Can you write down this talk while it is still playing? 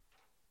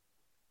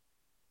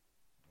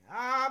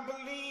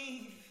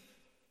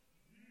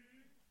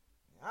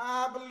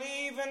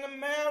in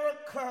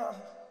America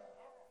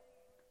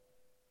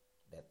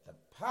that the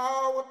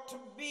power to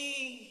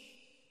be,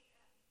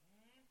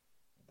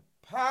 the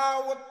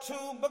power to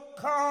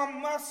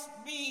become must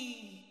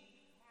be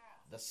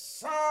the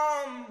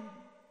sum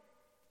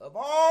of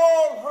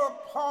all her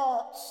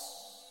parts,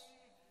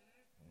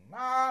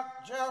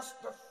 not just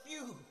a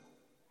few.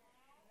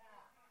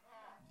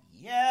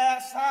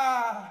 Yes,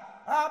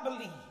 I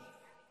believe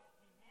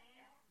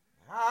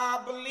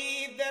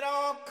that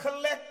our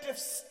collective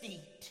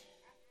state,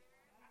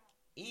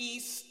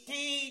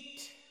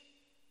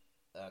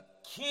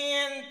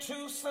 akin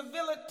to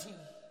civility,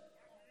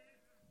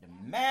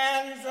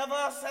 demands of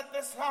us at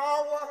this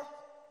hour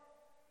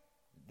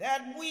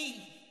that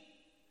we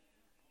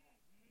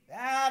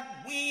as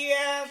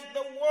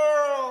the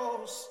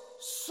world's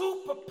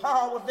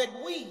superpower, that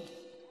we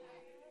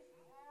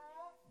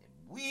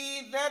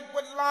that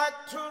would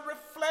like to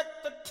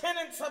reflect the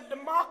tenets of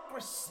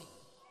democracy,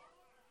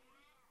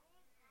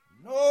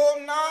 no,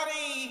 not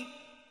a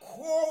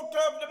quote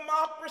of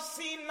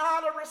democracy,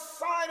 not a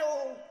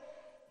recital,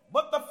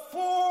 but the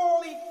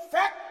full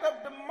effect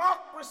of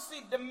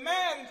democracy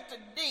demands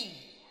today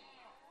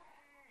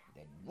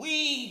that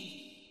we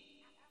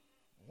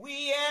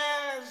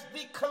as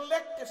the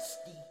collective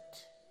state,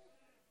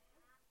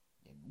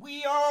 that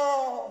we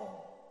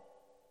all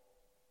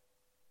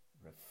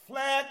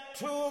reflect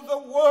to the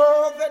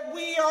world that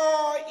we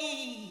are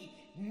a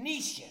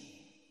nation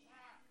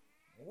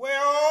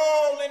where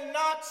all and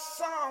not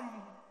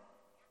some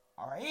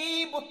are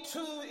able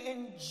to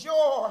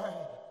enjoy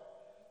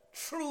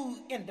true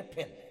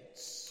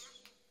independence,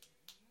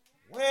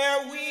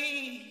 where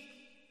we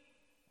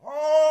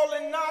all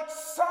and not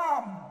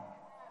some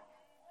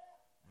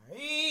are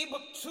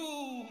able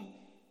to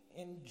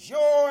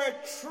enjoy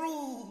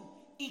true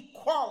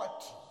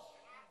equality,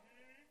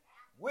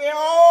 where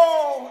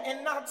all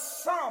and not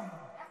some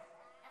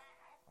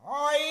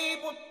are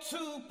able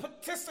to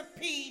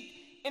participate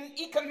in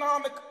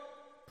economic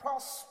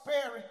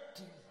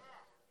prosperity.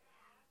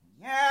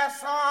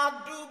 Yes, I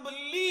do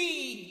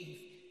believe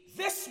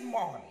this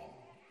morning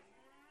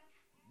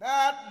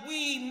that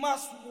we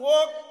must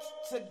work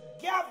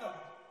together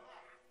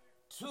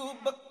to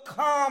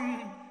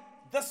become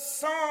the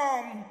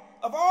sum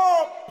of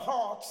all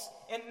parts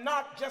and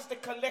not just a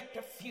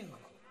collective few.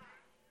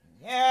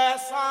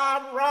 Yes,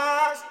 I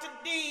rise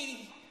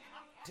today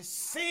to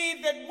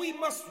say that we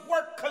must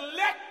work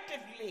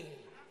collectively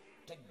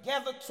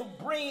together to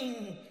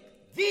bring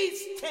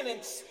these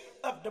tenets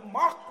of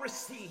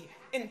democracy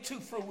into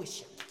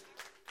fruition.